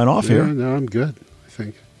and sign off here. No, I'm good, I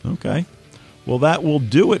think. Okay. Well, that will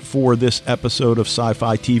do it for this episode of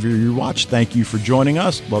Sci-Fi TV Rewatch. Thank you for joining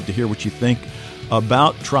us. Love to hear what you think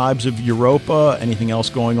about Tribes of Europa, anything else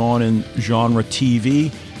going on in genre TV.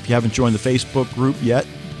 If you haven't joined the Facebook group yet,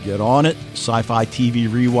 get on it. Sci-Fi TV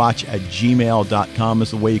Rewatch at gmail.com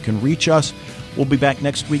is the way you can reach us. We'll be back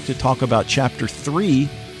next week to talk about Chapter 3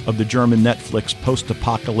 of the German Netflix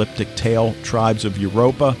post-apocalyptic tale, Tribes of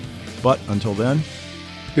Europa. But until then...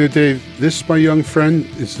 Dave, this, my young friend,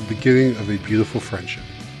 is the beginning of a beautiful friendship.